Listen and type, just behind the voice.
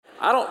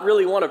I don't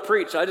really want to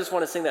preach. I just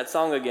want to sing that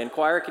song again.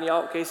 Choir,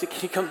 Casey,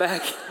 can you come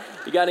back?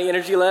 You got any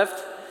energy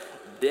left?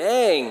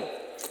 Dang,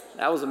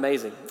 that was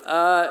amazing.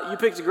 You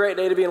picked a great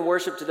day to be in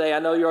worship today. I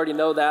know you already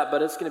know that,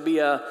 but it's going to be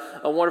a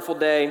wonderful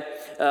day.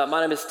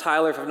 My name is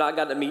Tyler. If I've not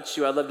gotten to meet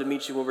you, I'd love to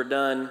meet you when we're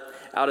done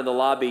out in the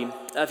lobby.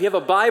 If you have a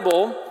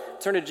Bible,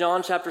 turn to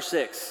John chapter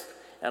 6,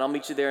 and I'll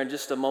meet you there in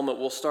just a moment.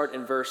 We'll start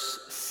in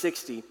verse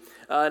 60.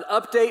 An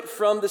update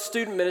from the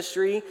student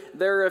ministry.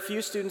 There are a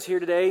few students here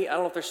today. I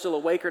don't know if they're still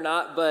awake or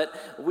not, but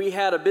we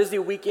had a busy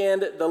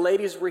weekend. The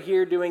ladies were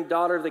here doing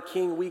Daughter of the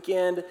King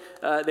weekend.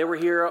 They were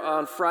here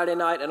on Friday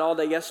night and all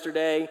day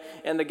yesterday.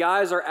 And the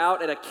guys are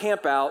out at a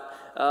camp out.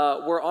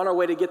 We're on our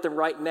way to get them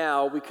right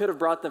now. We could have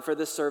brought them for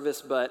this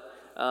service, but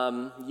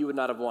you would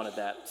not have wanted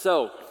that.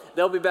 So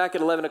they'll be back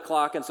at 11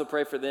 o'clock, and so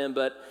pray for them.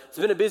 But it's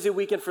been a busy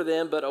weekend for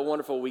them, but a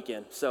wonderful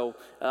weekend. So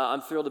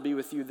I'm thrilled to be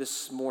with you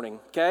this morning,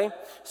 okay?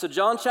 So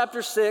John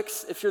chapter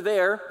 6, if you're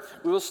there,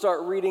 we will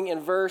start reading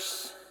in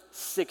verse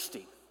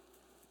 60.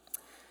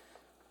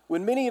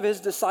 When many of his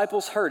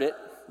disciples heard it,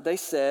 they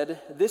said,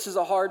 "This is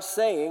a hard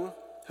saying.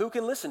 Who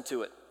can listen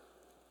to it?"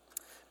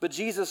 But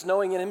Jesus,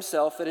 knowing in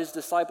himself that his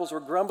disciples were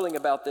grumbling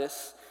about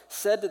this,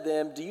 said to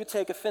them, "Do you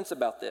take offense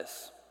about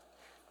this?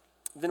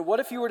 Then what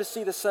if you were to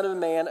see the Son of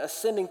Man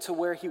ascending to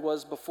where he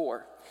was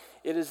before?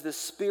 It is the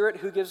Spirit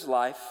who gives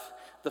life.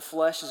 The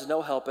flesh is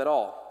no help at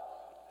all.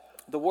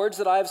 The words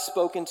that I have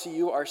spoken to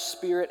you are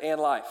spirit and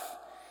life.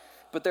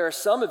 But there are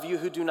some of you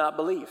who do not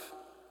believe."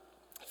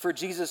 For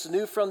Jesus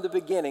knew from the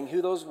beginning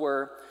who those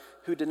were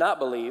who did not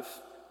believe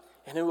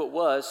and who it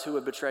was who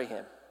would betray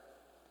him.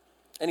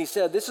 And he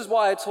said, "This is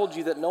why I told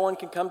you that no one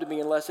can come to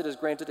me unless it is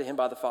granted to him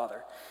by the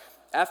Father."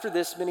 After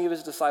this, many of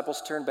his disciples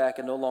turned back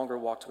and no longer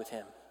walked with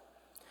him.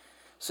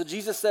 So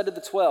Jesus said to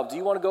the 12, "Do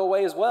you want to go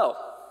away as well?"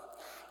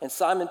 And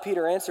Simon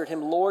Peter answered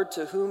him, "Lord,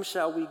 to whom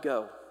shall we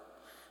go?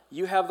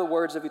 You have the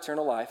words of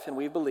eternal life, and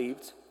we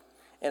believed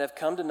and have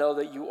come to know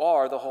that you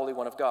are the Holy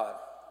One of God."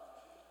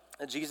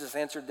 And Jesus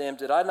answered them,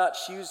 "Did I not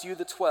choose you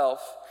the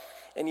 12,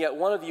 and yet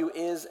one of you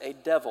is a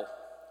devil?"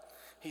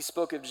 He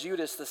spoke of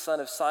Judas, the son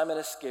of Simon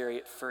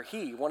Iscariot, for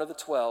he, one of the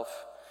 12,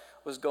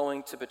 was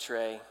going to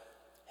betray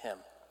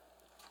him.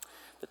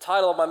 The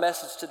title of my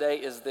message today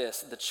is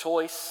this: The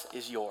choice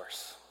is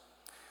yours.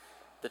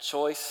 The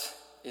choice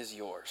is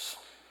yours.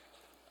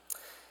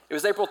 It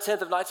was April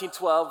 10th of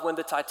 1912 when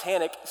the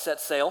Titanic set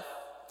sail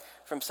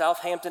from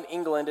Southampton,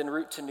 England, en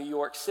route to New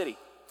York City.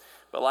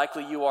 But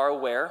likely you are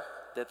aware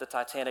that the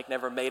Titanic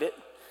never made it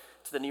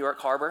to the New York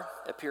harbor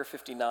at Pier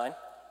 59.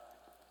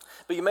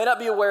 But you may not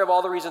be aware of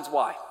all the reasons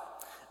why.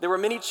 There were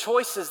many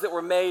choices that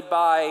were made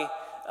by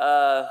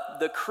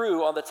the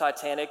crew on the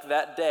Titanic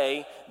that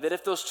day that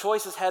if those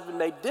choices had been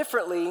made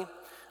differently,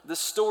 the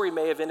story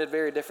may have ended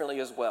very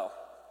differently as well.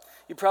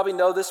 You probably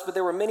know this, but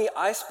there were many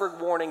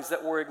iceberg warnings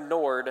that were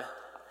ignored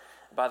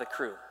by the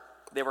crew.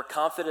 They were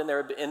confident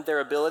in their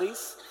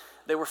abilities.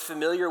 They were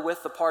familiar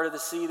with the part of the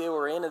sea they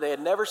were in, and they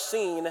had never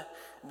seen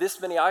this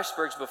many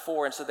icebergs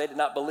before, and so they did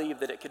not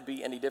believe that it could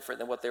be any different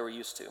than what they were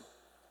used to.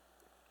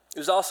 It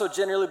was also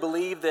generally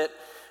believed that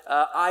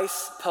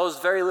ice posed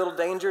very little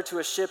danger to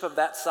a ship of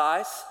that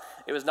size.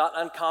 It was not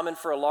uncommon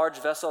for a large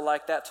vessel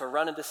like that to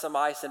run into some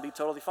ice and be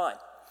totally fine.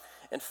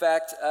 In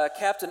fact,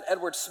 Captain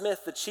Edward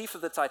Smith, the chief of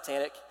the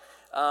Titanic,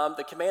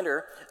 the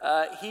commander,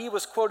 he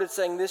was quoted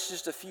saying this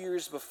just a few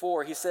years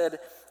before. He said,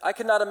 "I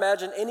could not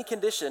imagine any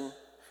condition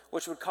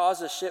which would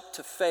cause a ship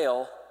to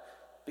fail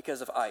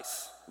because of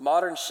ice.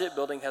 Modern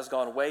shipbuilding has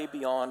gone way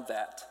beyond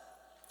that."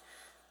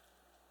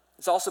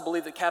 It's also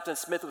believed that Captain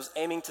Smith was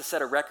aiming to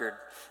set a record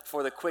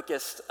for the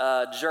quickest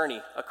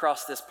journey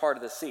across this part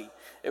of the sea.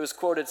 It was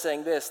quoted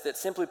saying this, that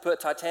simply put,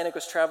 Titanic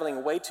was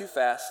traveling way too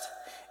fast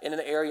in an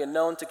area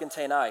known to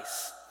contain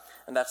ice,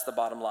 and that's the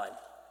bottom line.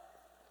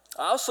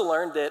 I also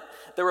learned that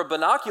there were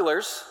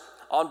binoculars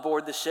on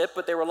board the ship,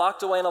 but they were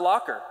locked away in a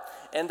locker,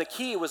 and the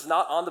key was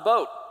not on the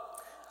boat.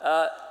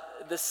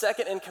 The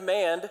second in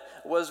command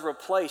was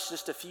replaced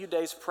just a few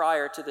days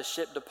prior to the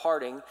ship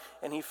departing,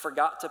 and he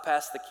forgot to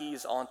pass the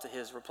keys on to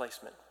his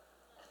replacement.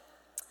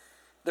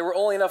 There were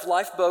only enough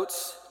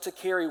lifeboats to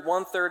carry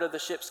 1/3 of the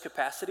ship's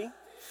capacity.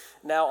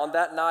 Now, on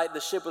that night, the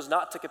ship was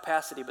not to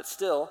capacity, but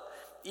still,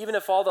 even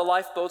if all the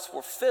lifeboats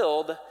were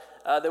filled,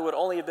 there would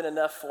only have been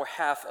enough for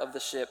half of the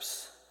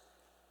ship's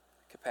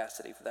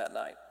capacity for that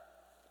night.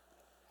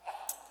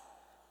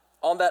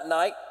 On that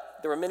night,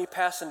 there were many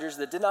passengers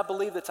that did not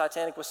believe the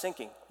Titanic was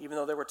sinking, even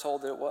though they were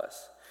told that it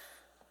was.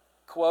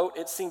 Quote,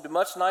 "It seemed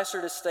much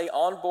nicer to stay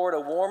on board a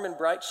warm and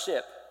bright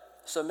ship,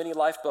 so many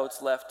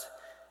lifeboats left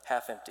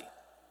half empty."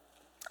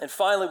 And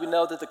finally, we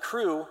know that the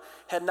crew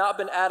had not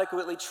been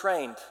adequately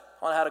trained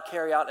on how to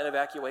carry out an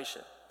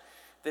evacuation.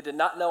 They did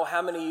not know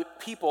how many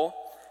people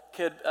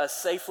could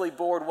safely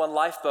board one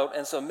lifeboat,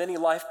 and so many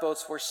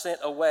lifeboats were sent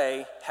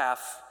away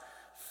half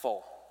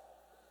full.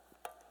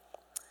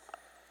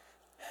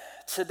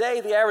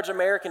 Today, the average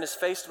American is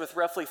faced with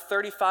roughly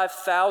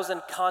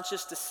 35,000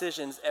 conscious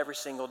decisions every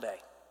single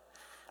day.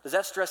 Does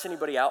that stress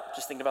anybody out,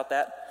 just thinking about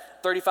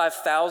that?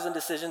 35,000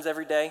 decisions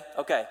every day?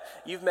 Okay,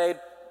 you've made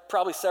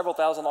probably several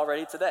thousand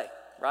already today,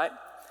 right?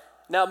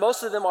 Now,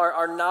 most of them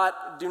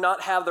do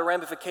not have the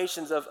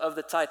ramifications of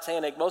the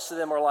Titanic. Most of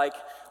them are like,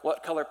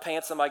 what color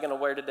pants am I going to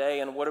wear today,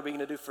 and what are we going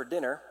to do for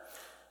dinner?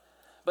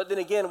 But then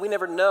again, we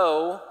never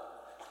know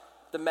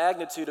the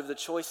magnitude of the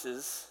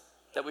choices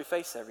that we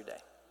face every day.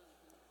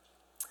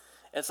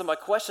 And so my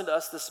question to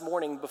us this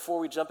morning before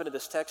we jump into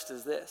this text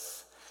is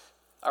this: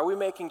 are we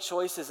making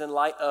choices in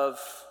light of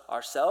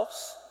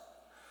ourselves,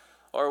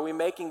 or are we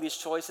making these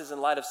choices in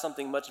light of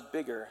something much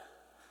bigger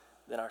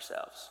than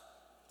ourselves?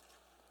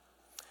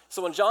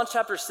 So in John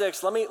chapter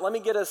 6, let me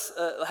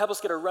help us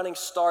get a running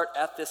start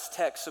at this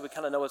text so we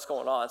kind of know what's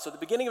going on. So at the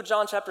beginning of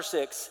John chapter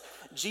 6,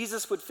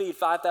 Jesus would feed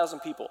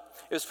 5,000 people.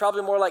 It was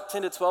probably more like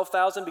 10 to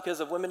 12,000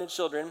 because of women and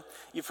children.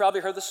 You've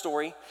probably heard the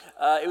story.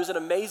 It was an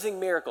amazing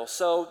miracle.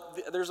 So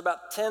there's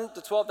about 10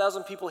 to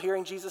 12,000 people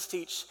hearing Jesus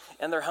teach,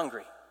 and they're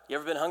hungry. You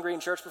ever been hungry in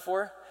church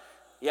before?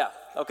 Yeah,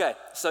 okay.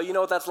 So you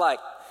know what that's like.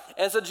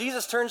 And so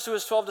Jesus turns to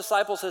his 12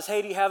 disciples, says,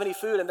 hey, do you have any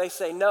food? And they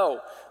say,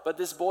 no, but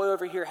this boy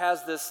over here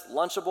has this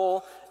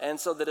Lunchable. And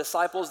so the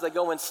disciples, they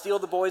go and steal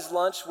the boy's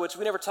lunch, which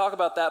we never talk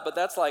about that, but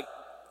that's like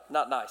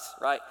not nice,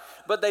 right?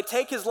 But they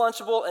take his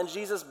Lunchable and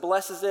Jesus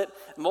blesses it,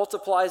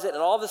 multiplies it,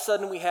 and all of a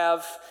sudden we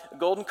have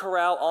Golden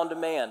Corral on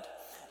demand.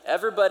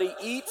 Everybody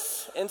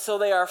eats until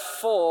they are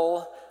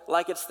full,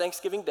 like it's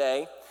Thanksgiving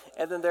Day,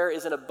 and then there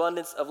is an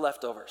abundance of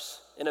leftovers.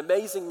 An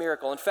amazing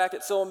miracle. In fact,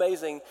 it's so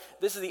amazing,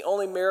 this is the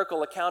only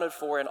miracle accounted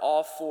for in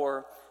all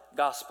 4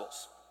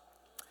 Gospels.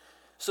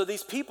 So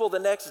these people the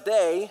next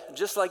day,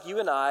 just like you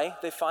and I,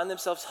 they find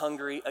themselves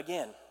hungry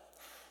again.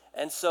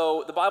 And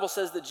so the Bible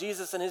says that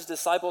Jesus and his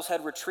disciples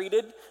had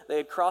retreated. They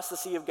had crossed the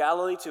Sea of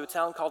Galilee to a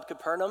town called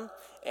Capernaum,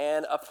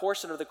 and a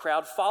portion of the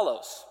crowd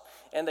follows.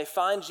 And they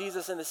find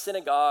Jesus in the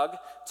synagogue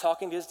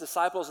talking to his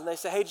disciples, and they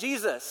say, hey,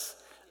 Jesus,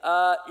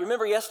 you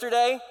remember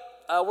yesterday?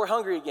 We're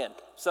hungry again.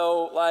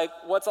 So, like,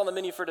 what's on the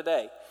menu for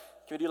today?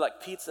 Can we do,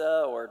 like,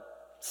 pizza or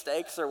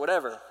steaks or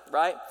whatever,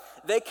 right?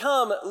 They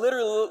come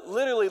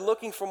literally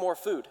looking for more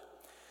food.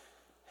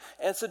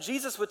 And so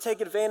Jesus would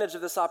take advantage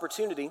of this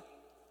opportunity,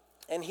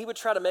 and he would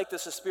try to make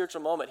this a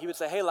spiritual moment. He would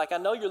say, hey, like, I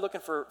know you're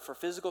looking for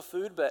physical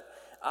food, but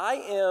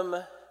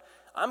I'm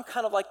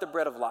kind of like the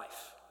bread of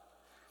life.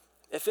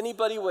 If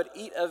anybody would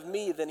eat of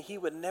me, then he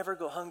would never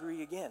go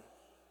hungry again.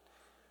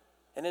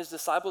 And his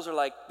disciples are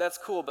like, that's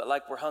cool, but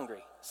like we're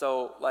hungry.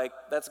 So like,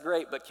 that's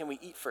great, but can we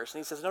eat first? And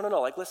he says, no,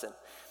 like listen.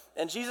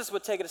 And Jesus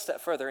would take it a step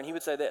further and he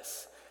would say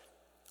this: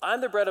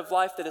 I'm the bread of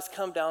life that has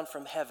come down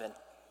from heaven.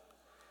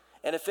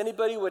 And if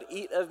anybody would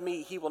eat of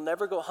me, he will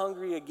never go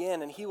hungry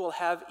again and he will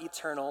have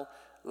eternal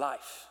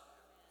life.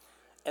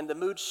 And the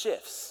mood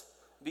shifts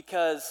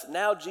because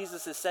now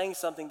Jesus is saying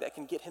something that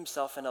can get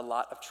himself in a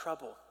lot of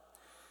trouble.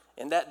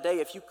 In that day,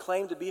 if you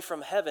claim to be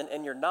from heaven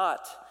and you're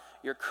not,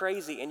 you're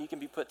crazy and you can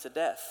be put to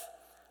death.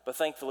 But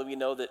thankfully, we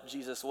know that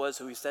Jesus was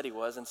who he said he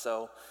was, and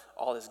so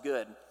all is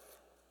good.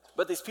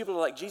 But these people are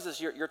like, Jesus,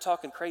 you're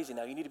talking crazy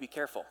now. You need to be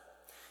careful.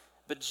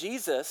 But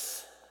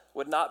Jesus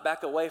would not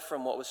back away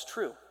from what was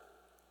true.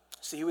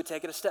 So he would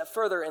take it a step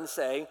further and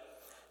say,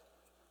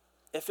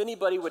 if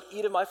anybody would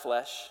eat of my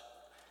flesh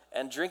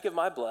and drink of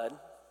my blood,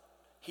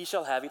 he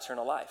shall have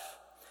eternal life.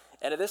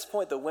 And at this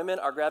point, the women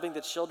are grabbing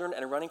the children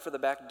and running for the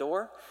back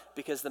door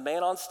because the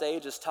man on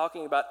stage is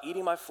talking about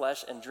eating my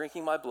flesh and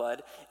drinking my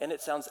blood, and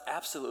it sounds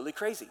absolutely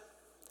crazy.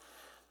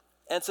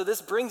 And so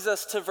this brings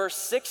us to verse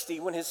 60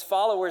 when his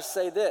followers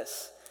say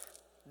this: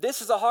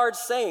 this is a hard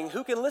saying,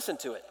 who can listen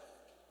to it?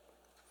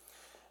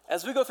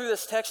 As we go through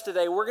this text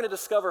today, we're going to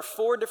discover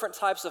 4 different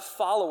types of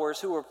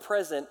followers who were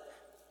present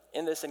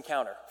in this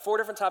encounter. 4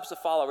 different types of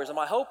followers. And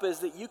my hope is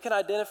that you can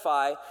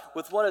identify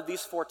with one of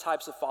these 4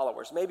 types of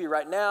followers. Maybe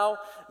right now,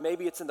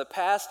 maybe it's in the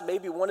past,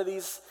 maybe one of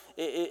these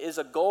is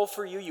a goal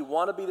for you. You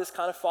want to be this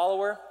kind of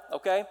follower,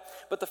 okay?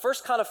 But the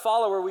first kind of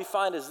follower we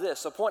find is this.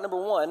 So point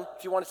number 1,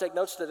 if you want to take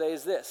notes today,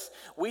 is this.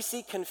 We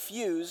see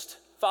confused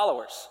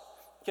followers.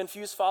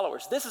 Confused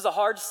followers. This is a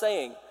hard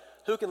saying.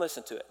 Who can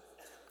listen to it?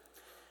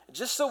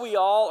 Just so we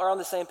all are on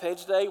the same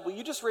page today, will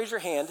you just raise your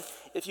hand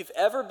if you've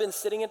ever been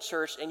sitting in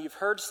church and you've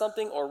heard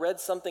something or read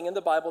something in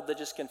the Bible that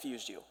just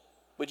confused you?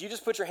 Would you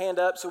just put your hand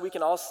up so we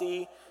can all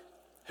see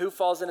who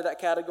falls into that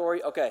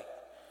category? Okay,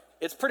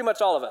 it's pretty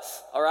much all of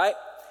us, all right?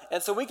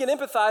 And so we can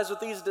empathize with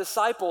these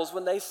disciples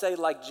when they say,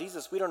 like,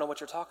 Jesus, we don't know what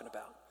you're talking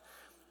about.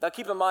 Now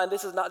keep in mind,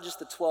 this is not just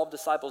the 12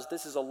 disciples,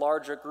 this is a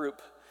larger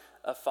group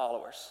of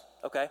followers,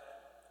 okay?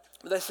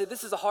 But they say,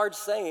 this is a hard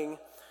saying,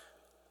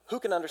 who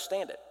can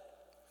understand it?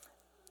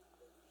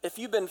 If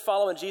you've been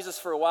following Jesus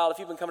for a while, if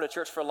you've been coming to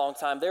church for a long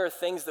time, there are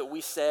things that we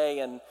say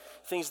and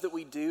things that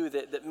we do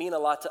that mean a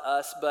lot to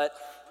us, but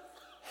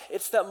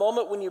it's that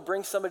moment when you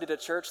bring somebody to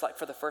church like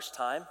for the first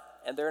time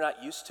and they're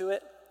not used to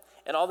it,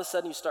 and all of a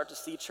sudden you start to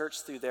see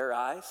church through their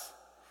eyes.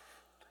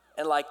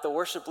 And like the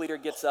worship leader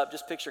gets up,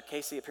 just picture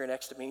Casey up here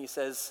next to me, and he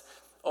says,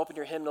 open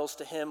your hymnals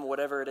to him,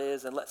 whatever it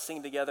is, and let's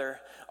sing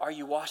together, Are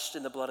You Washed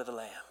in the Blood of the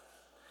Lamb?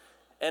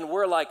 And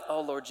we're like,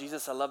 oh, Lord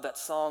Jesus, I love that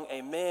song,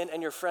 amen.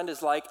 And your friend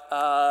is like,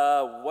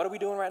 what are we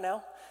doing right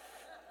now?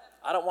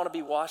 I don't want to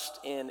be washed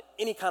in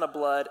any kind of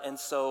blood, and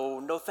so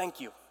no thank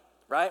you,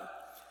 right?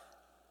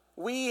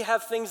 We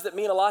have things that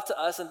mean a lot to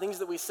us and things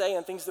that we say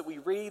and things that we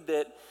read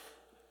that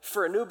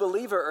for a new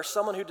believer or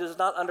someone who does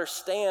not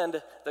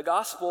understand the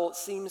gospel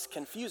seems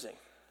confusing,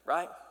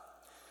 right?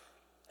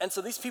 And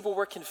so these people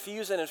were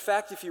confused, and in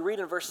fact, if you read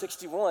in verse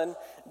 61,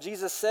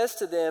 Jesus says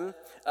to them,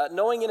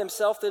 knowing in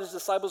himself that his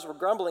disciples were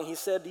grumbling, he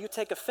said, do you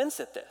take offense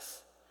at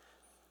this?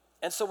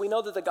 And so we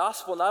know that the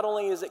gospel, not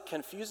only is it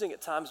confusing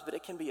at times, but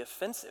it can be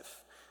offensive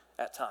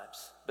at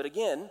times. But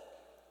again,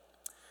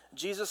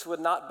 Jesus would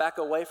not back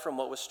away from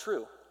what was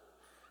true.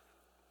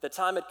 The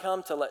time had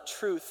come to let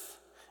truth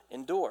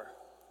endure,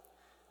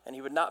 and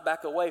he would not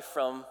back away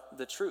from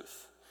the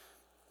truth.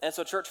 And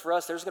so, church, for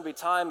us, there's going to be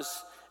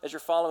times as you're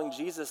following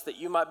Jesus that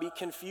you might be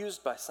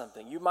confused by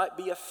something. You might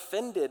be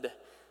offended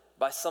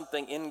by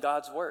something in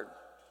God's word.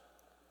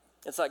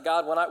 It's like,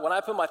 God, when I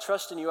put my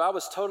trust in you, I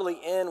was totally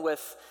in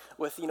with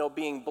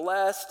being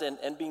blessed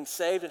and being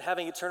saved and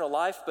having eternal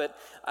life, but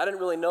I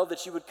didn't really know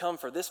that you would come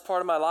for this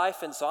part of my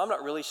life, and so I'm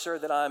not really sure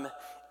that I'm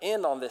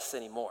in on this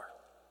anymore.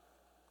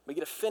 We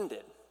get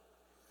offended.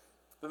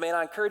 But man,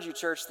 I encourage you,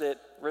 church, that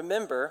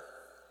remember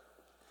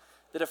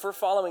that if we're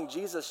following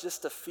Jesus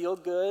just to feel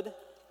good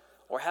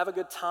or have a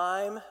good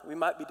time, we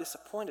might be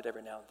disappointed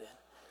every now and then.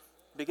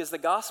 Because the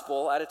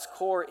gospel at its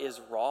core is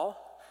raw,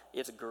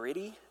 it's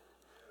gritty,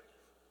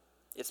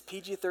 it's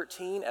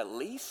PG-13 at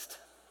least,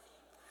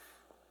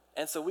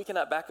 and so we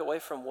cannot back away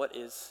from what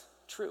is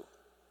true.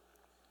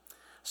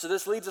 So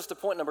this leads us to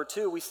point number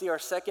 2. We see our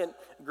second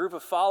group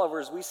of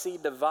followers. We see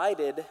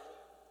divided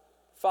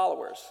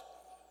followers.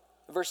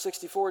 Verse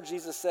 64,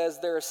 Jesus says,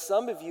 there are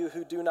some of you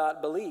who do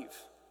not believe.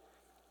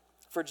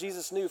 For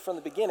Jesus knew from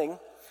the beginning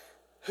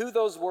who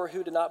those were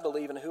who did not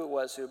believe and who it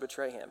was who would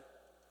betray him.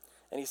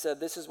 And he said,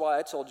 this is why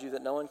I told you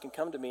that no one can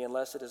come to me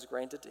unless it is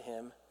granted to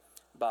him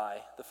by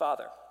the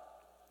Father.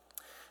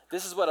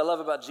 This is what I love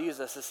about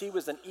Jesus, is he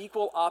was an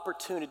equal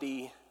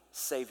opportunity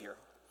Savior.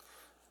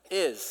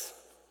 Is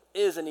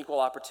an equal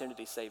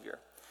opportunity Savior.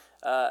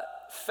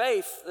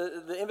 Faith,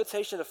 the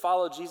invitation to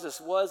follow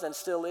Jesus was and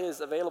still is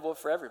available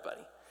for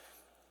everybody.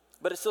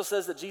 But it still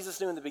says that Jesus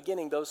knew in the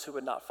beginning those who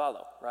would not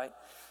follow, right?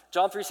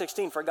 John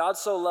 3:16, for God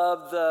so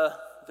loved the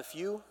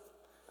few,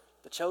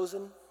 the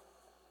chosen.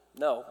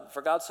 No,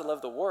 for God so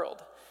loved the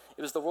world.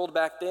 It was the world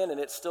back then, and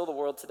it's still the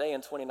world today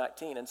in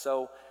 2019. And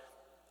so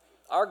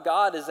our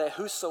God is a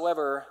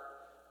whosoever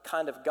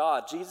kind of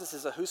God. Jesus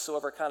is a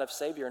whosoever kind of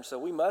Savior, and so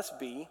we must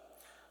be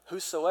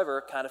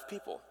whosoever kind of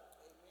people.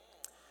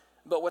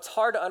 But what's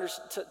hard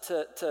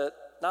to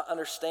not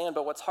understand,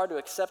 but what's hard to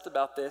accept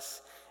about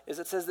this is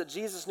it says that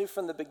Jesus knew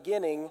from the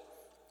beginning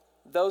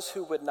those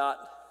who would not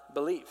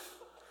believe.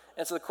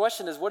 And so the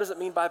question is, what does it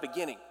mean by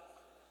beginning?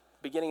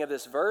 Beginning of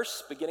this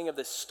verse, beginning of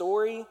this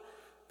story,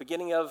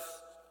 beginning of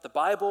the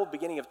Bible,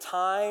 beginning of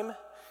time?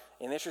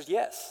 And the answer is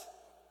yes.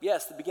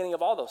 Yes, the beginning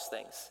of all those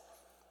things.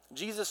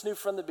 Jesus knew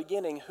from the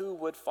beginning who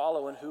would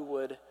follow and who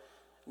would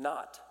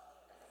not.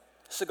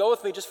 So go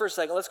with me just for a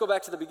second. Let's go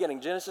back to the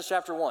beginning, Genesis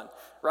chapter 1,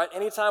 right?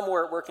 Anytime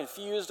we're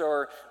confused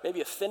or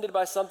maybe offended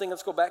by something,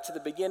 let's go back to the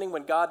beginning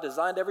when God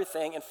designed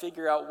everything and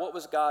figure out what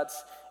was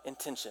God's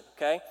intention,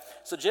 okay?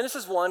 So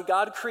Genesis 1,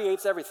 God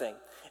creates everything,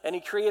 and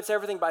he creates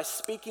everything by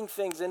speaking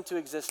things into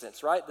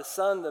existence, right? The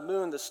sun, the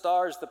moon, the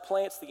stars, the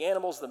plants, the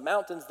animals, the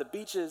mountains, the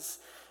beaches,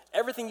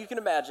 everything you can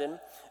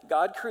imagine,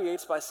 God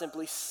creates by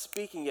simply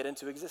speaking it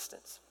into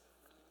existence.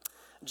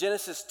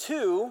 Genesis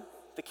 2,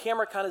 the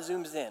camera kind of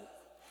zooms in,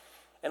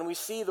 and we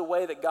see the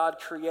way that God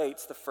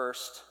creates the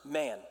first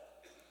man.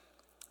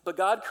 But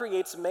God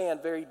creates man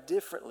very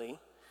differently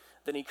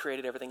than he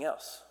created everything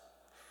else.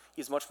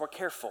 He's much more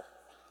careful.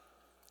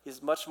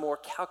 He's much more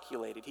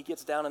calculated. He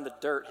gets down in the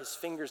dirt. His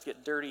fingers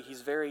get dirty.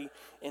 He's very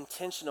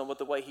intentional with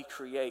the way he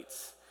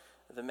creates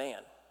the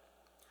man.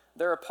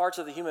 There are parts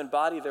of the human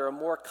body that are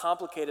more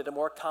complicated and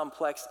more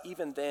complex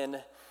even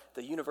than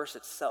the universe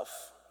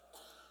itself.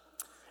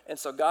 And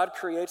so God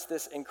creates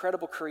this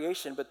incredible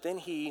creation, but then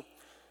he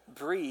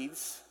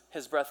breathes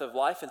his breath of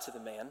life into the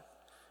man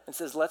and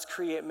says, let's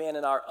create man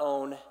in our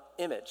own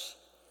image.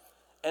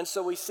 And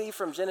so we see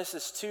from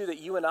Genesis 2 that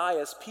you and I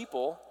as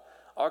people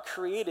are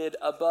created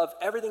above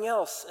everything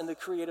else in the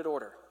created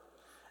order.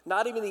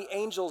 Not even the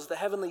angels, the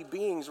heavenly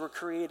beings, were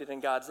created in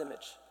God's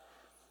image.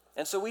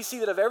 And so we see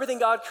that of everything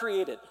God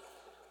created,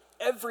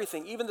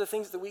 everything, even the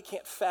things that we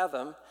can't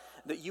fathom,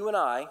 that you and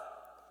I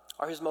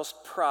are his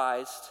most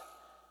prized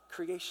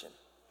creation.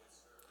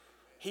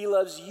 He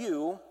loves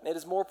you and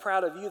is more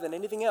proud of you than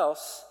anything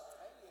else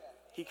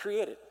he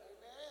created.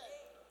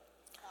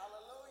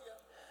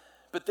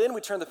 But then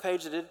we turn the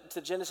page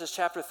to Genesis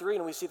chapter 3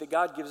 and we see that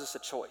God gives us a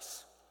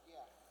choice.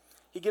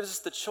 He gives us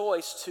the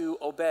choice to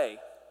obey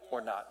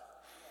or not.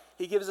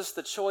 He gives us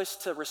the choice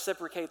to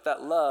reciprocate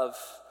that love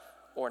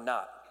or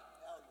not.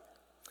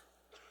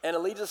 And it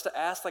leads us to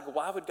ask,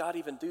 why would God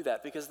even do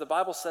that? Because the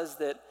Bible says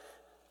that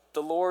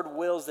the Lord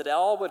wills that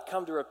all would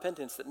come to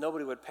repentance, that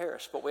nobody would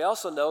perish. But we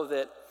also know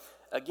that,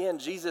 again,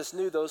 Jesus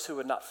knew those who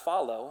would not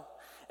follow.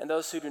 and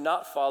those who do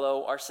not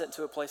follow are sent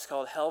to a place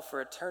called hell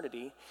for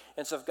eternity.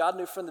 And so if God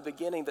knew from the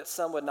beginning that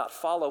some would not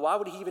follow, why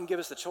would he even give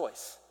us the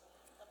choice?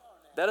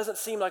 That doesn't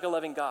seem like a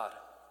loving God.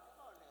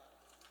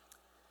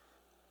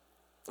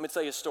 Let me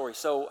tell you a story.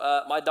 So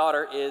my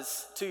daughter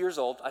is 2 years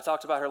old. I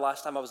talked about her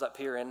last time I was up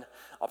here, and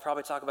I'll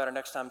probably talk about her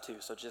next time too,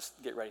 so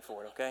just get ready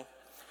for it, okay?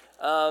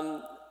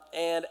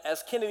 And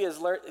as Kennedy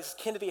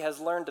has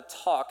learned to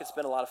talk, it's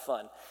been a lot of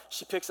fun.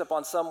 She picks up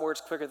on some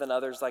words quicker than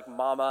others, like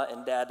mama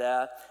and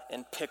dada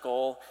and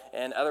pickle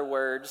and other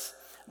words.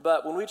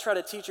 But when we try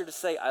to teach her to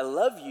say, I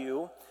love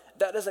you,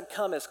 that doesn't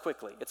come as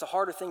quickly. It's a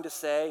harder thing to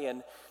say,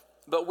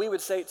 but we would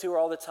say it to her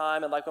all the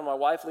time. And like when my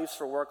wife leaves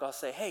for work, I'll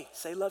say, hey,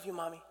 say love you,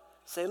 mommy.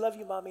 Say love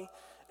you, mommy.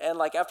 And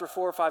like after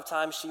 4 or 5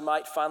 times, she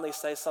might finally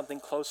say something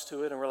close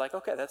to it. And we're like,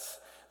 okay,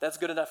 that's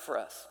good enough for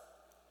us.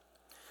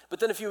 But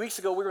then a few weeks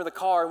ago, we were in the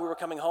car and we were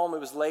coming home. It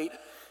was late.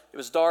 It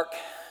was dark.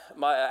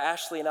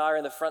 Ashley and I are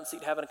in the front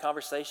seat having a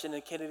conversation,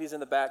 and Kennedy's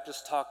in the back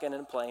just talking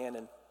and playing.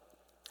 And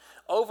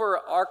over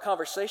our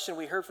conversation,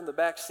 we heard from the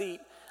back seat,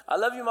 I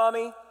love you,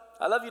 mommy.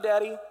 I love you,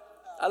 daddy.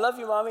 I love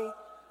you, mommy.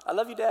 I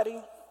love you, daddy.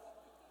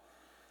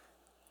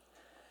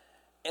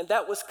 And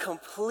that was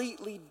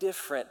completely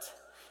different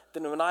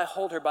than when I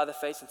hold her by the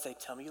face and say,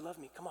 tell me you love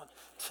me. Come on.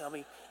 Tell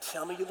me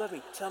you love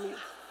me. Tell me.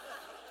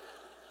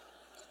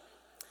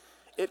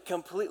 It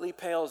completely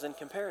pales in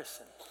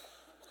comparison.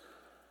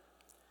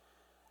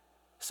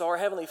 So our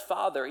Heavenly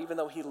Father, even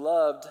though he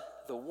loved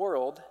the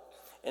world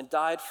and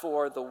died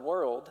for the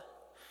world,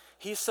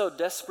 he so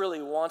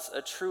desperately wants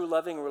a true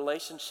loving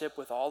relationship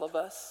with all of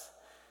us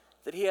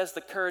that he has the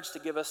courage to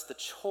give us the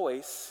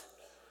choice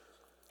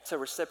to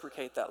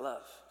reciprocate that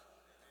love.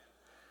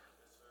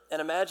 And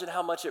imagine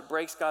how much it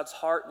breaks God's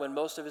heart when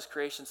most of his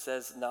creation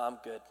says, no, I'm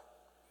good.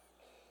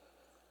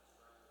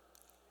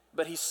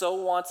 But he so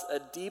wants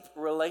a deep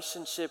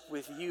relationship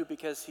with you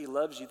because he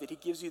loves you that he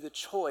gives you the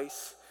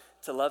choice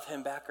to love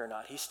him back or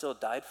not. He still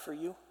died for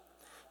you.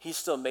 He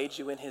still made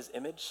you in his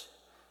image.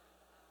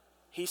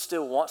 He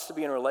still wants to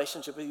be in a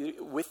relationship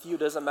with you.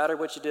 Doesn't matter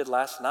what you did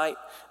last night.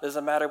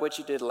 Doesn't matter what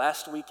you did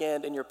last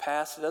weekend in your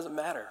past. It doesn't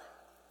matter.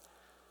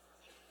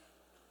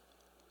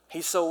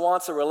 He so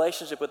wants a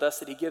relationship with us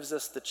that he gives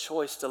us the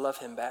choice to love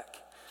him back.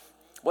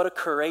 What a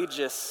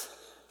courageous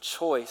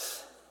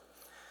choice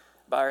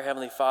by our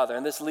Heavenly Father.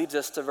 And this leads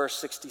us to verse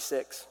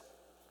 66,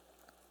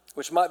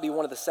 which might be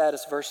one of the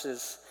saddest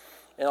verses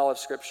in all of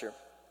Scripture.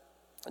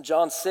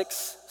 John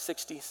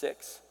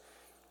 6:66.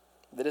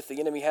 That if the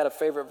enemy had a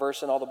favorite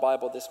verse in all the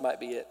Bible, this might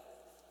be it.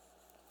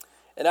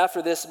 And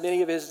after this,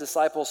 many of his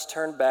disciples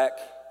turned back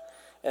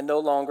and no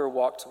longer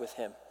walked with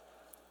him.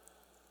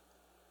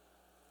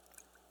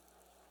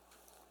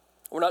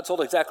 We're not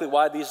told exactly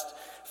why these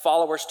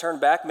followers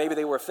turned back. Maybe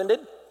they were offended.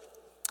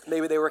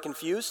 Maybe they were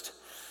confused.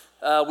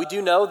 We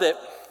do know that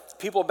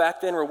people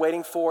back then were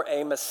waiting for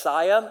a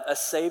Messiah, a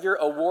Savior,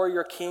 a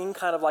warrior king,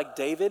 kind of like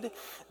David,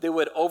 that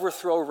would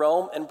overthrow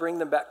Rome and bring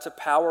them back to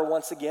power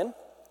once again.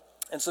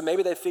 And so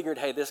maybe they figured,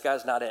 hey, this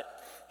guy's not it.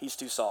 He's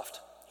too soft.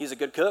 He's a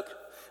good cook,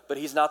 but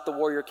he's not the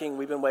warrior king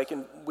we've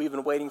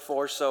been waiting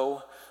for,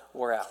 so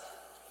we're out.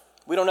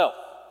 We don't know.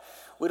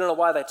 We don't know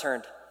why they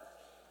turned.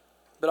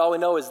 But all we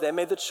know is they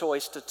made the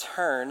choice to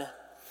turn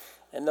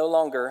and no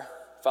longer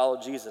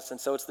follow Jesus.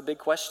 And so it's the big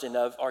question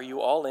of, are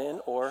you all in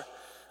or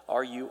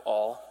are you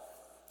all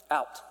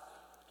out?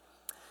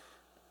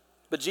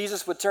 But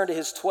Jesus would turn to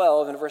his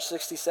 12 in verse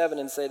 67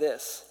 and say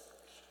this,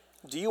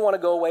 do you want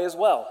to go away as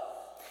well?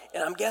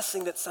 And I'm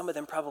guessing that some of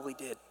them probably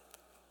did.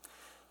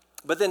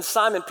 But then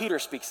Simon Peter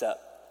speaks up.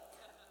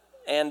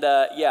 And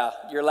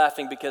you're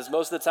laughing because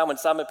most of the time when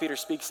Simon Peter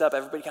speaks up,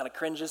 everybody kind of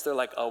cringes. They're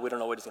like, oh, we don't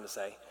know what he's going to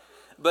say.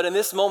 But in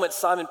this moment,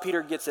 Simon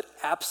Peter gets it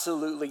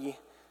absolutely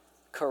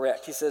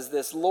correct. He says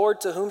this,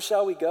 Lord, to whom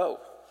shall we go?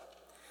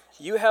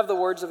 You have the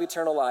words of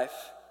eternal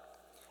life,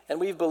 and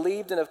we've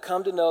believed and have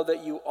come to know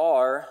that you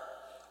are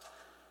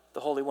the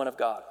Holy One of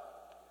God.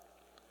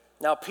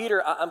 Now,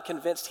 Peter, I'm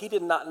convinced he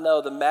did not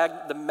know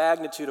the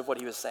magnitude of what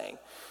he was saying.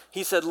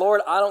 He said,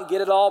 Lord, I don't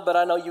get it all, but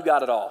I know you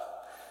got it all.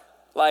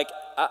 Like,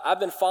 I've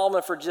been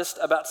following for just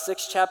about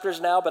 6 chapters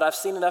now, but I've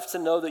seen enough to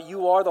know that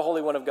you are the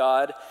Holy One of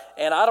God,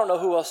 and I don't know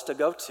who else to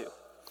go to.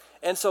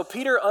 And so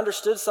Peter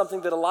understood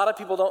something that a lot of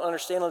people don't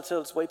understand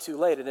until it's way too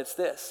late, and it's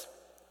this,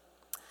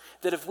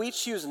 that if we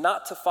choose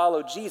not to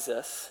follow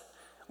Jesus,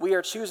 we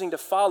are choosing to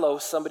follow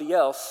somebody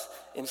else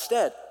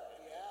instead.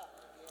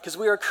 Because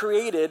we are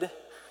created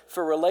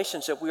for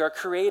relationship. We are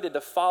created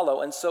to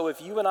follow. And so if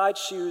you and I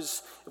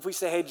choose, if we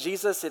say, hey,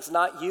 Jesus, it's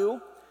not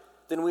you,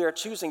 then we are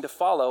choosing to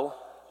follow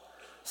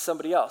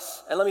somebody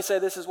else. And let me say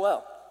this as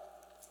well.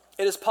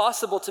 It is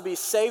possible to be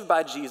saved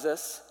by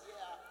Jesus,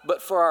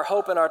 but for our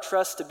hope and our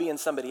trust to be in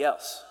somebody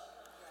else.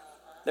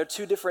 They're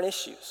two different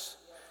issues.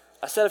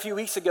 I said a few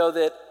weeks ago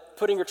that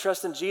putting your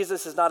trust in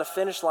Jesus is not a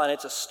finish line,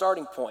 it's a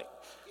starting point.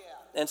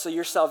 And so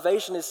your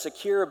salvation is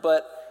secure,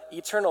 but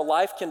eternal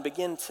life can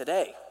begin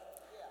today.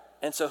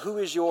 And so who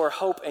is your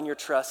hope and your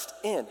trust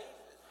in?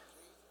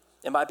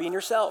 It might be in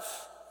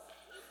yourself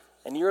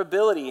and your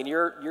ability and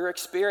your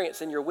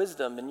experience and your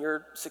wisdom and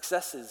your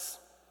successes.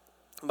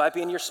 It might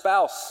be in your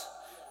spouse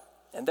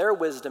and their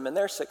wisdom and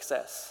their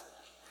success.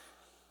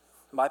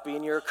 It might be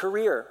in your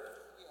career.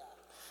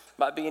 It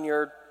might be in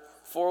your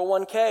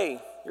 401k,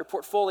 your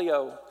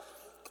portfolio.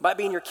 It might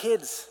be in your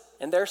kids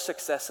and their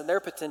success and their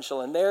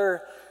potential and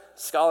their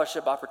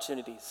scholarship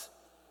opportunities.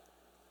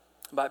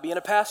 It might be in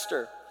a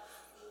pastor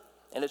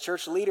and a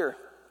church leader.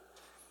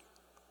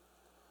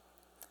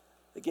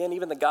 Again,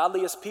 even the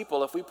godliest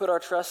people, if we put our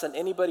trust in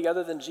anybody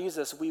other than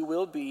Jesus, we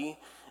will be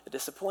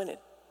disappointed.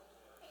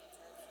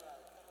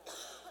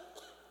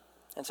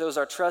 And so is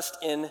our trust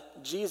in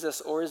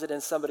Jesus or is it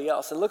in somebody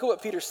else? And look at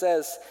what Peter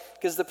says,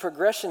 because the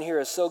progression here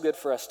is so good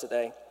for us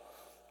today.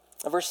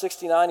 In verse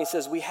 69, he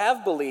says, "We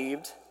have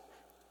believed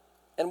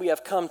and we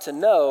have come to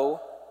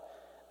know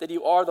that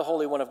you are the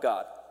Holy One of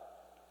God."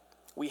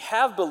 We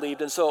have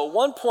believed, and so at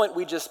one point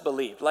we just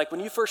believed. Like when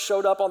you first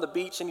showed up on the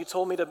beach and you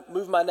told me to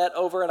move my net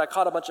over and I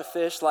caught a bunch of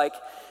fish, like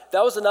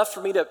that was enough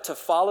for me to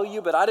follow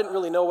you, but I didn't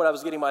really know what I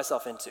was getting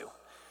myself into.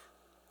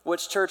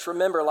 Which, church,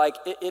 remember, like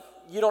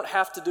you don't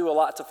have to do a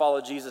lot to follow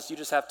Jesus, you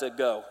just have to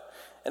go.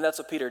 And that's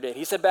what Peter did.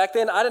 He said, back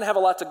then I didn't have a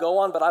lot to go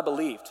on, but I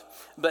believed.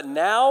 But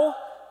now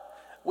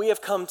we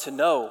have come to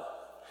know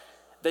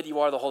that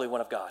you are the Holy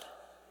One of God.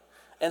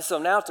 And so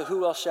now to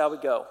who else shall we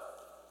go?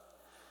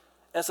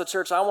 And so,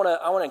 church, I want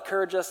to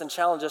encourage us and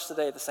challenge us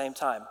today at the same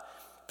time.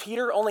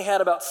 Peter only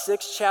had about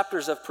 6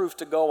 chapters of proof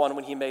to go on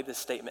when he made this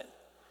statement.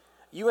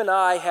 You and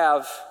I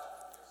have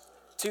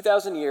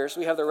 2,000 years,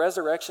 we have the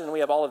resurrection, and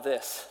we have all of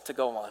this to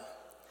go on.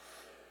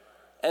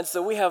 And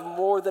so we have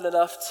more than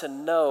enough to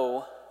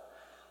know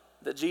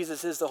that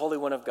Jesus is the Holy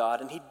One of God,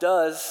 and he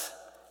does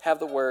have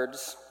the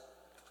words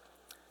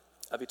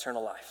of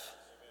eternal life.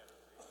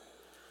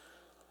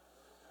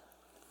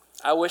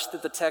 I wish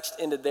that the text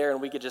ended there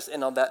and we could just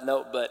end on that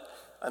note, but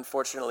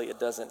unfortunately it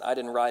doesn't. I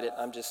didn't write it.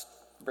 I'm just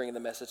bringing the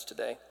message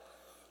today.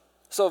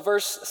 So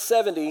verse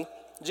 70,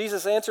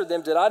 Jesus answered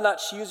them, "Did I not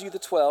choose you the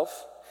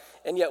 12,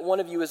 and yet one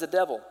of you is a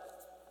devil?"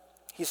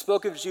 He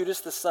spoke of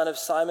Judas, the son of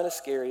Simon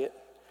Iscariot,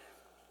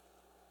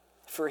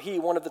 for he,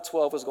 one of the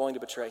 12, was going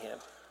to betray him.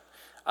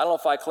 I don't know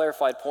if I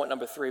clarified point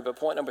number 3, but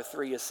point number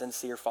 3 is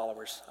sincere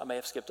followers. I may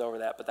have skipped over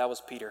that, but that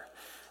was Peter,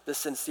 the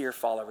sincere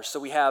followers.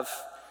 So we have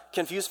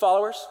confused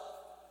followers.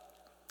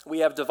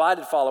 We have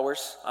divided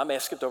followers. I may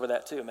have skipped over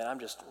that too, man.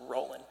 I'm just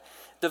rolling.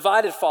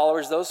 Divided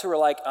followers, those who are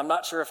like, I'm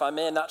not sure if I'm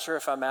in, not sure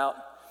if I'm out.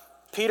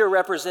 Peter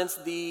represents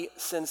the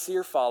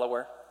sincere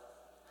follower.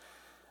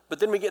 But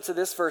then we get to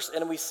this verse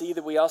and we see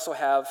that we also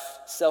have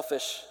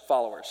selfish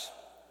followers.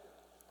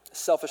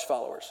 Selfish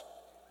followers.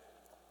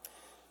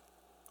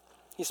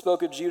 He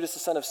spoke of Judas, the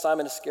son of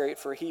Simon Iscariot,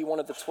 for he, one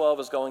of the 12,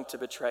 was going to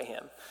betray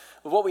him.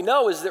 But what we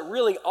know is that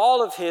really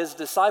all of his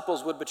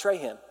disciples would betray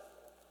him.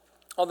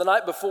 On the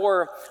night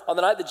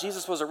that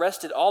Jesus was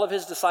arrested, all of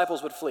his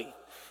disciples would flee.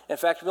 In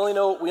fact, we only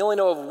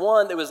know of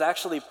one that was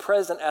actually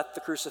present at the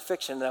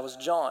crucifixion, and that was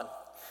John.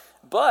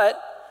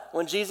 But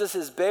when Jesus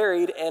is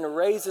buried and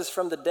raises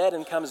from the dead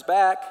and comes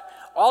back,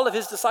 all of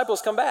his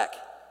disciples come back,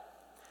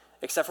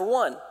 except for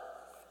one,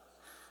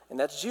 and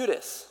that's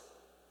Judas.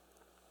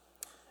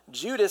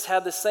 Judas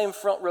had the same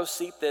front row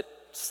seat that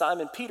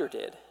Simon Peter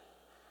did.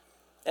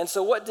 And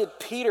so what did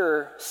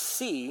Peter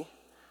see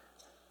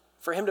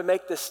for him to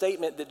make this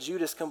statement that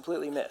Judas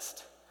completely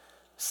missed?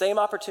 Same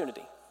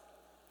opportunity,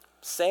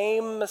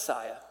 same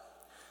Messiah.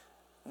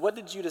 What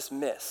did Judas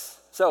miss?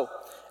 So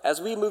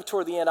as we move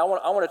toward the end, I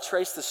want to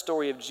trace the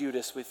story of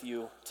Judas with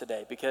you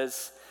today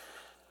because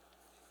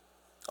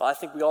I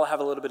think we all have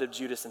a little bit of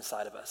Judas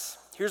inside of us.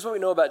 Here's what we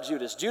know about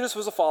Judas. Judas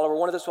was a follower,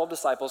 one of the 12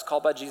 disciples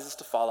called by Jesus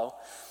to follow.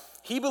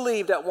 He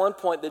believed at one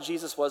point that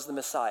Jesus was the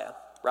Messiah,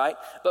 right?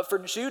 But for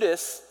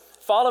Judas,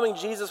 following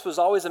Jesus was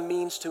always a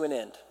means to an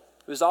end.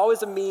 It was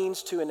always a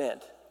means to an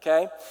end,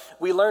 okay?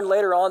 We learned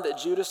later on that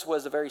Judas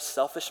was a very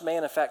selfish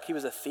man. In fact, he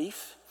was a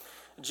thief.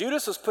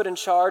 Judas was put in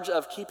charge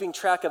of keeping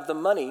track of the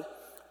money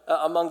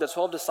among the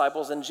 12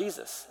 disciples and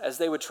Jesus. As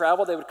they would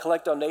travel, they would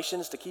collect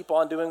donations to keep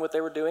on doing what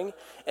they were doing.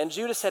 And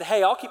Judas said,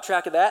 "Hey, I'll keep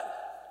track of that."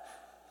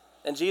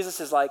 And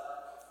Jesus is like,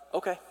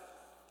 "Okay."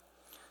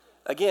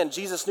 Again,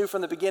 Jesus knew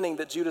from the beginning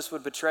that Judas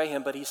would betray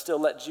him, but he still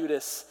let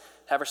Judas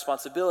have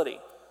responsibility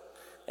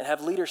and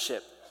have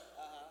leadership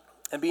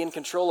and be in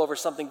control over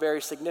something very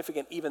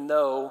significant, even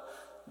though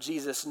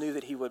Jesus knew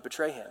that he would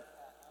betray him.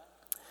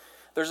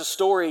 There's a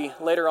story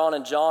later on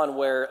in John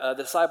where the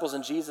disciples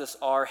and Jesus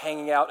are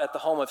hanging out at the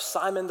home of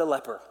Simon the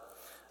leper,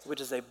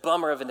 which is a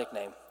bummer of a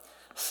nickname,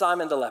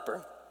 Simon the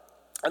leper.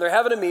 And they're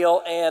having a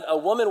meal, and a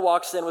woman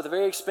walks in with a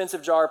very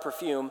expensive jar of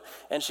perfume,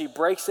 and she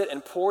breaks it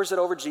and pours it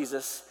over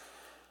Jesus.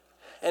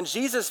 And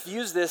Jesus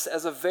views this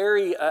as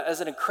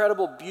as an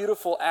incredible,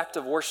 beautiful act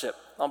of worship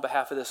on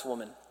behalf of this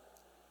woman.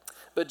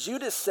 But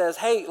Judas says,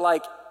 "Hey,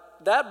 like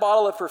that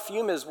bottle of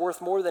perfume is worth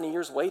more than a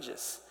year's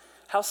wages.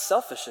 How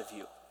selfish of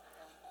you.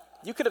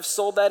 You could have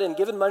sold that and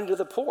given money to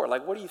the poor.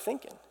 Like, what are you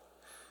thinking?"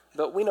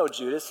 But we know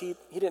Judas, he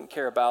didn't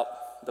care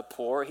about the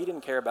poor. He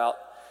didn't care about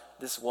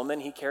this woman.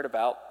 He cared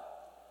about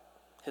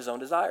his own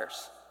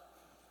desires,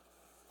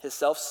 his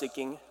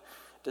self-seeking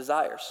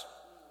desires.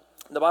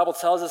 The Bible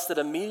tells us that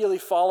immediately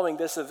following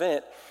this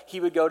event, he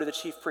would go to the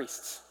chief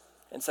priests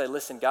and say,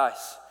 listen,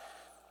 guys,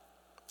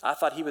 I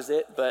thought he was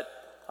it, but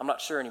I'm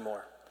not sure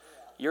anymore.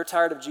 You're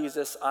tired of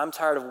Jesus. I'm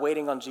tired of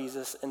waiting on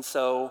Jesus. And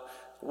so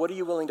what are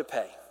you willing to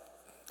pay?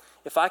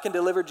 If I can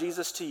deliver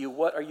Jesus to you,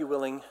 what are you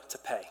willing to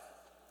pay?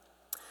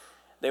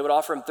 They would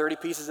offer him 30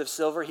 pieces of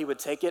silver. He would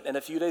take it, and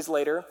a few days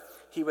later,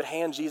 he would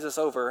hand Jesus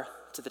over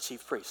to the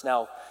chief priest.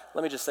 Now,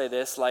 let me just say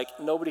this,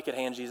 nobody could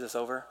hand Jesus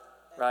over,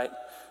 right?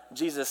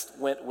 Jesus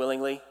went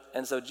willingly,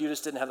 and so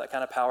Judas didn't have that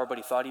kind of power, but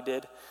he thought he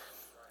did.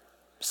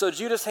 So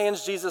Judas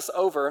hands Jesus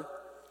over,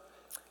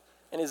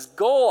 and his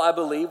goal, I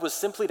believe, was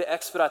simply to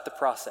expedite the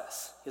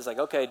process. He's like,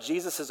 okay,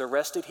 Jesus is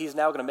arrested. He's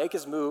now going to make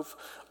his move,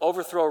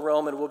 overthrow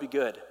Rome, and we'll be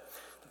good.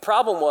 The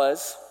problem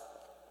was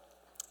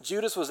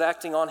Judas was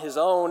acting on his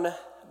own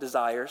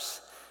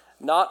desires,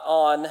 not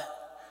in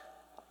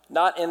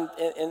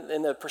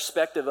the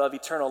perspective of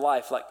eternal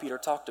life like Peter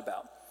talked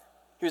about.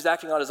 He was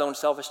acting on his own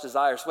selfish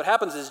desires. What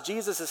happens is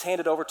Jesus is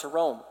handed over to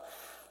Rome,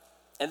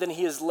 and then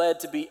he is led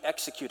to be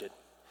executed.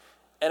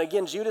 And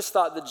again, Judas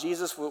thought that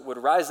Jesus would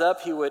rise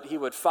up, he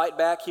would fight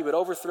back, he would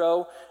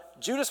overthrow.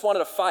 Judas wanted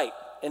to fight,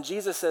 and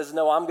Jesus says,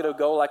 no, I'm going to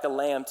go like a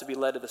lamb to be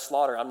led to the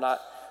slaughter. I'm not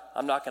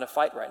going to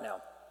fight right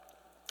now.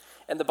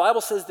 And the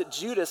Bible says that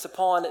Judas,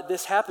 upon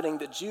this happening,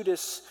 that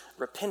Judas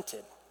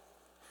repented.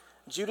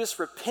 Judas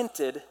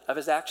repented of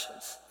his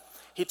actions.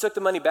 He took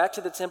the money back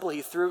to the temple,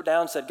 he threw it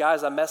down, said,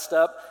 guys, I messed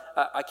up,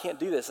 I can't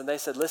do this. And they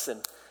said, listen,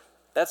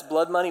 that's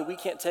blood money, we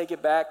can't take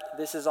it back,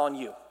 this is on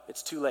you,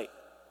 it's too late.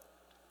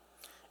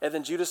 And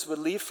then Judas would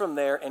leave from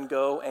there and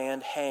go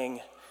and hang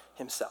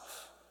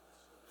himself.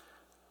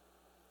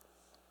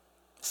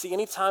 See,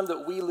 anytime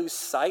that we lose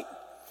sight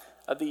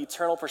of the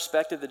eternal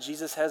perspective that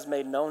Jesus has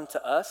made known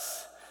to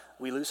us,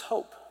 we lose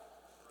hope.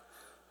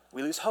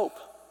 We lose hope.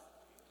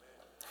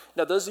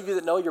 Now, those of you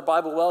that know your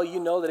Bible well, you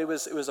know that it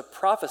was a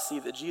prophecy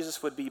that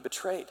Jesus would be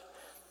betrayed.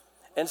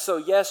 And so,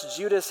 yes,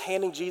 Judas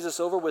handing Jesus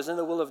over was in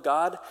the will of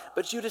God,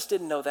 but Judas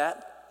didn't know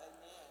that.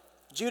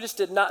 Judas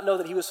did not know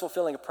that he was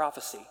fulfilling a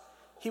prophecy.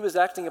 He was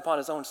acting upon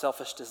his own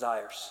selfish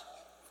desires,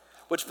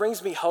 which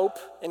brings me hope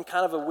in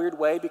kind of a weird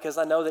way, because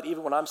I know that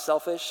even when I'm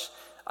selfish,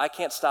 I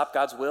can't stop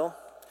God's will.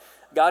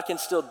 God can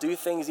still do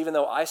things even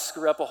though I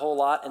screw up a whole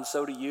lot, and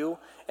so do you.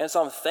 And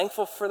so I'm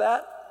thankful for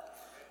that.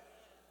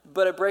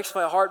 But it breaks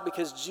my heart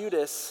because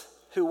Judas,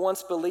 who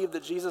once believed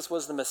that Jesus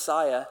was the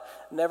Messiah,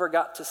 never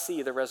got to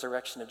see the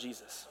resurrection of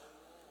Jesus.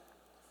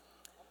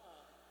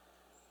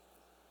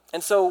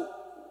 And so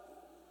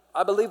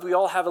I believe we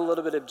all have a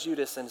little bit of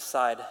Judas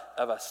inside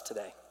of us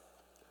today.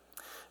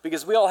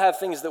 Because we all have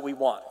things that we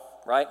want,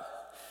 right?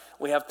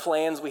 We have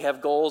plans, we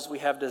have goals, we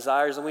have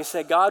desires, and we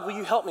say, God, will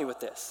you help me with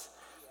this?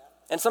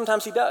 And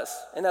sometimes he does,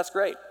 and that's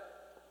great.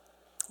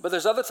 But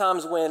there's other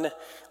times when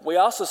we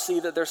also see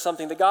that there's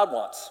something that God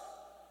wants.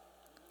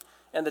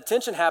 And the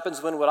tension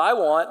happens when what I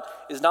want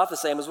is not the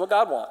same as what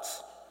God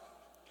wants.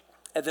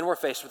 And then we're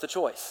faced with a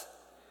choice.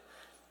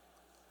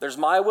 There's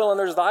my will and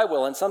there's thy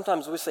will. And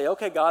sometimes we say,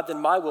 okay, God,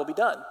 then my will be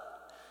done.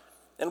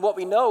 And what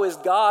we know is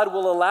God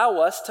will allow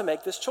us to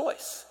make this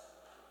choice.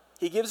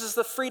 He gives us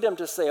the freedom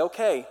to say,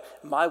 okay,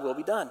 my will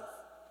be done.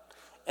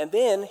 And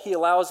then he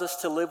allows us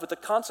to live with the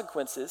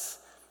consequences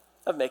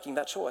of making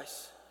that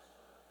choice.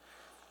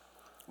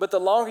 But the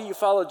longer you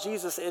follow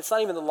Jesus, it's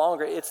not even the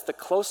longer, it's the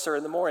closer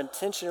and the more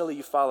intentionally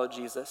you follow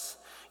Jesus,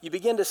 you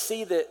begin to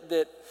see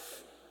that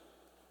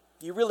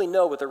you really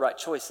know what the right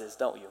choice is,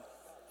 don't you?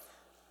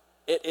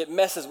 It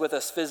messes with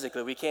us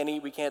physically. We can't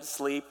eat, we can't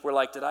sleep. We're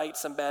like, did I eat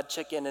some bad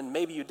chicken? And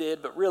maybe you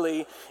did, but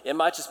really, it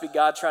might just be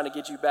God trying to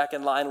get you back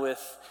in line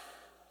with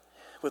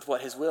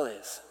what his will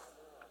is.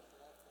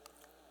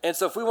 And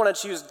so if we want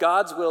to choose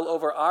God's will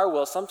over our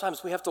will,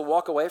 sometimes we have to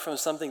walk away from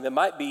something that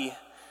might be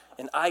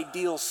an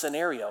ideal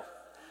scenario.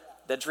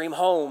 That dream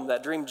home,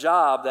 that dream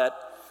job, that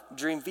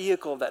dream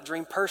vehicle, that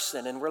dream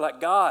person. And we're like,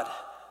 God,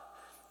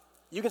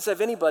 you can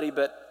save anybody,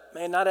 but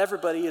man, not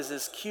everybody is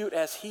as cute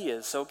as he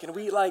is. So can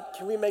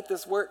we make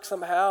this work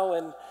somehow?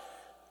 And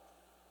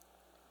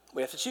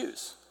we have to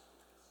choose.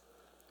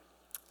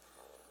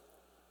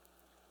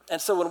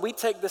 And so when we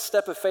take this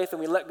step of faith and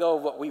we let go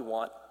of what we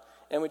want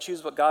and we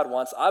choose what God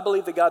wants, I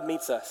believe that God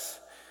meets us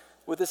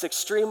with this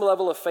extreme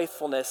level of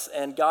faithfulness,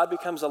 and God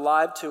becomes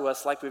alive to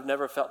us like we've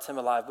never felt him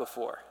alive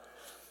before.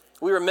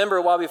 We remember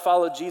why we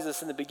followed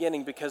Jesus in the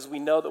beginning, because we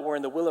know that we're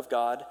in the will of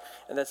God,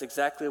 and that's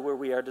exactly where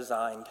we are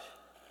designed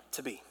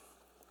to be.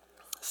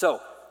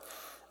 So,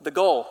 the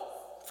goal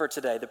for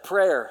today, the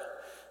prayer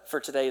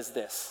for today is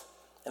this.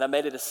 And I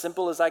made it as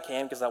simple as I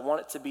can because I want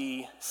it to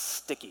be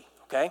sticky,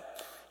 okay?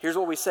 Here's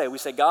what we say. We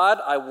say, God,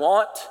 I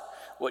want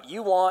what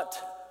you want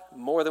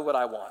more than what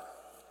I want.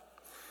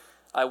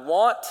 I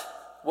want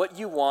what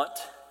you want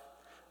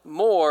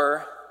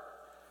more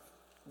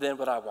than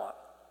what I want.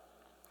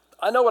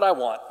 I know what I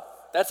want.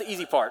 That's the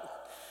easy part.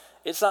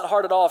 It's not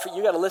hard at all.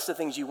 You got a list of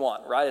things you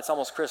want, right? It's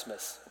almost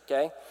Christmas,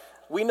 okay?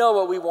 We know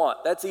what we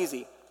want. That's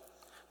easy.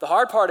 The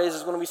hard part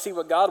is when we see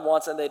what God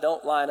wants and they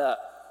don't line up.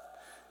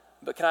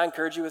 But can I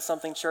encourage you with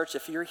something, church?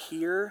 If you're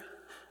here,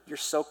 you're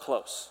so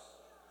close.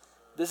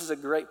 this is a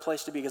great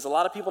place to be, because a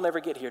lot of people never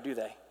get here, do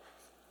they?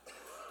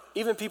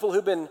 Even people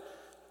who've been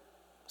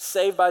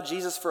saved by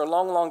Jesus for a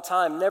long, long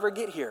time never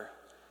get here.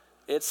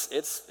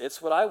 It's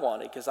what I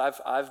wanted, because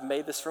I've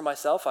made this for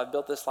myself. I've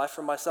built this life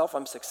for myself.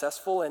 I'm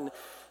successful, and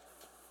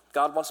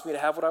God wants me to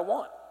have what I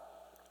want.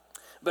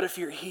 But if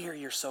you're here,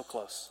 you're so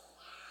close.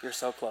 You're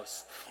so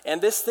close.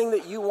 And this thing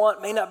that you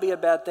want may not be a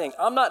bad thing.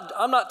 I'm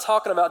not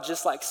talking about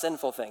just like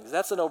sinful things.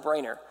 That's a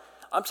no-brainer.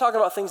 I'm talking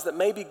about things that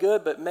may be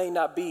good but may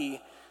not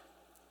be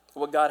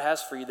what God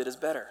has for you that is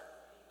better.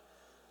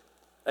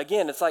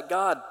 Again, it's like,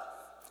 God,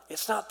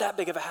 it's not that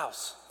big of a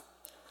house.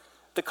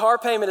 The car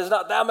payment is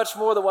not that much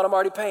more than what I'm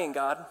already paying,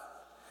 God.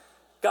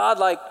 God,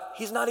 like,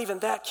 he's not even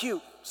that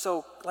cute.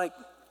 So, like,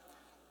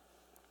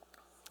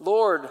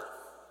 Lord,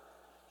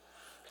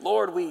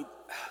 we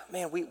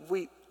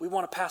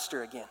want a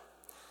pastor again.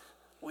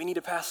 We need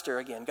a pastor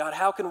again. God,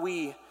 how can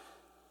we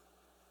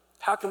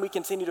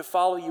continue to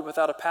follow you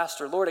without a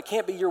pastor? Lord, it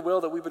can't be your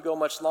will that we would go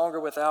much longer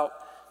without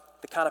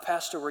the kind of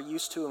pastor we're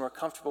used to and we're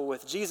comfortable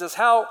with. Jesus,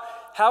 how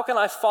can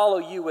I follow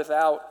you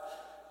without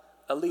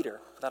a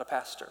leader, without a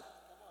pastor?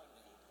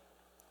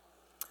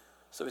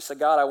 So we said,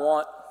 God, I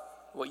want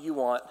what you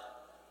want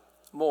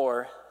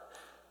more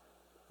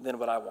than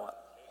what I want.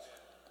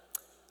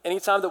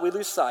 Anytime that we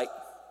lose sight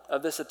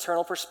of this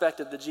eternal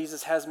perspective that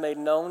Jesus has made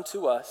known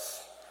to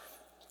us,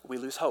 we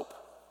lose hope.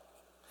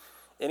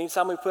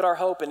 Anytime we put our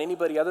hope in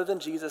anybody other than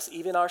Jesus,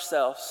 even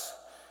ourselves,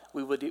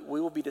 we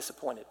will be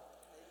disappointed.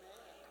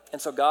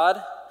 And so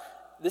God,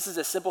 this is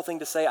a simple thing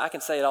to say. I can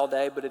say it all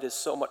day, but it is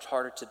so much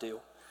harder to do.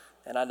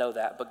 And I know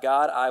that. But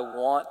God, I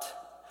want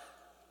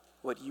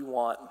what you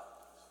want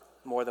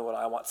more than what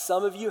I want.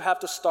 Some of you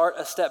have to start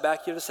a step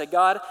back. You have to say,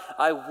 God,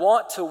 I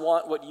want to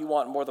want what you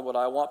want more than what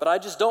I want, but I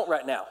just don't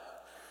right now.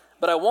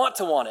 But I want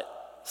to want it.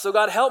 So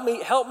God, help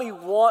me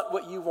want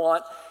what you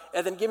want,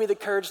 and then give me the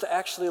courage to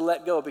actually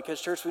let go,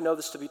 because church, we know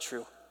this to be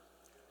true.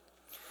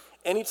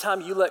 Anytime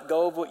you let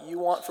go of what you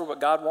want for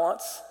what God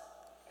wants,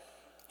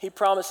 he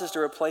promises to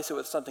replace it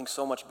with something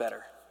so much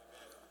better.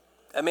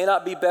 It may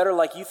not be better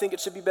like you think it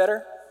should be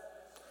better.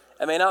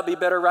 It may not be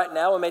better right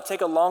now. It may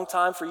take a long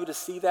time for you to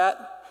see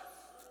that.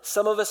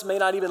 Some of us may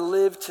not even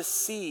live to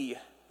see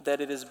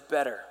that it is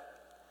better.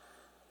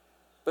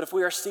 But if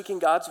we are seeking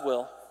God's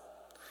will,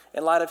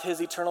 in light of his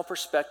eternal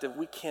perspective,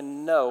 we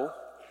can know,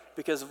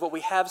 because of what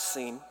we have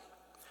seen,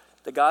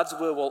 that God's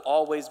will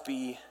always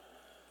be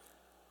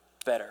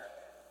better.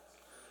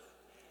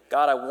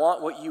 God, I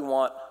want what you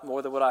want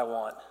more than what I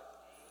want,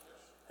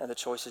 and the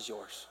choice is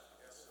yours.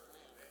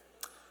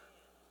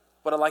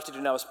 What I'd like to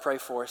do now is pray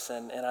for us,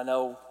 and I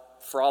know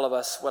for all of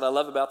us, what I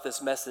love about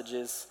this message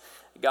is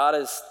God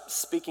is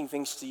speaking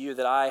things to you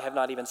that I have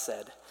not even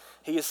said.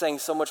 He is saying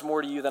so much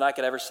more to you than I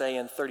could ever say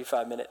in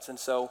 35 minutes. And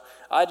so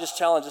I just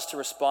challenge us to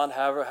respond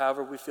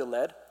however we feel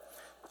led.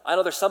 I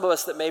know there's some of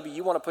us that maybe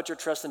you want to put your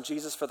trust in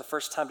Jesus for the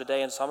first time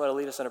today, and so I'm going to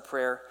lead us in a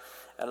prayer,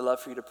 and I'd love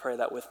for you to pray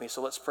that with me.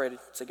 So let's pray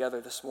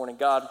together this morning.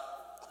 God,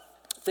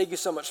 thank you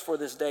so much for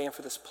this day and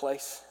for this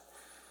place.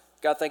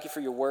 God, thank you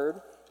for your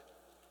word.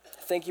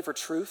 Thank you for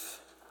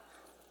truth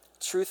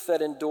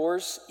that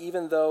endures,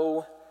 even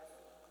though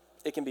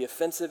it can be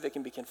offensive, it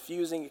can be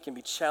confusing, it can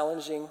be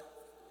challenging.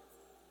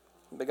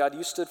 But God,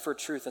 you stood for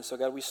truth, and so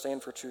God, we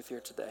stand for truth here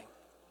today.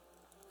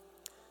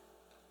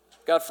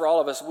 God, for all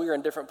of us, we are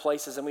in different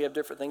places and we have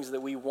different things that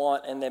we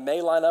want, and they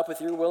may line up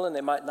with your will and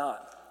they might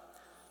not.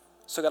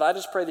 So God, I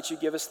just pray that you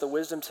give us the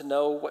wisdom to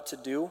know what to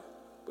do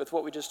with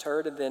what we just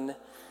heard, and then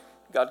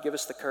God, give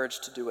us the courage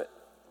to do it.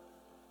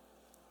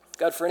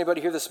 God, for anybody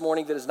here this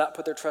morning that has not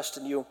put their trust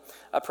in you,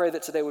 I pray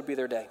that today would be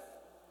their day.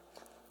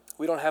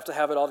 We don't have to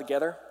have it all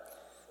together.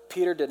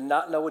 Peter did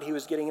not know what he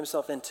was getting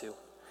himself into,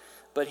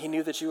 but he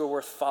knew that you were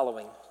worth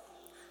following.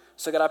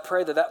 So God, I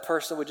pray that that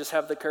person would just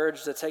have the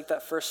courage to take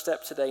that first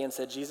step today and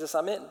say, Jesus,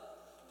 I'm in.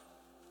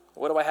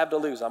 What do I have to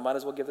lose? I might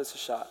as well give this a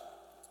shot.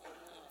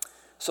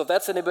 So if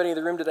that's anybody in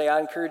the room today, I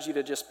encourage you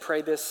to just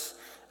pray this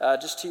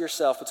just to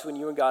yourself, between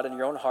you and God in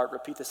your own heart.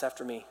 Repeat this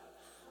after me.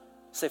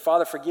 Say,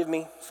 Father, forgive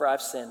me, for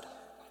I've sinned.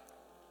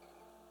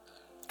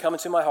 Come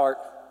into my heart.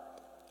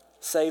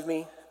 Save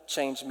me,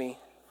 change me.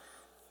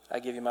 I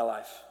give you my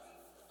life.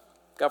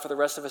 God, for the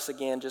rest of us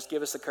again, just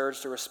give us the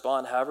courage to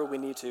respond however we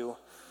need to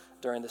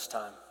during this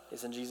time.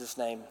 It's in Jesus'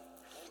 name.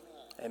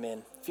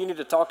 Amen. If you need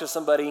to talk to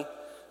somebody,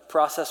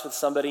 process with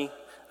somebody,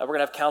 we're going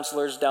to have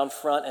counselors down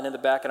front and in the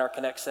back in our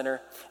Connect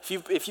Center.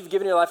 If you've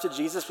given your life to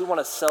Jesus, we want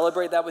to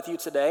celebrate that with you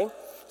today.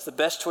 It's the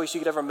best choice you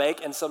could ever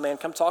make. And so, man,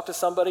 come talk to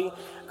somebody.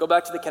 Go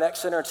back to the Connect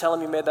Center and tell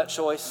them you made that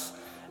choice.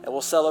 And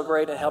we'll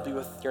celebrate and help you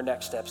with your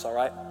next steps, all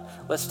right?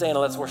 Let's stand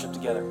and let's worship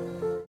together.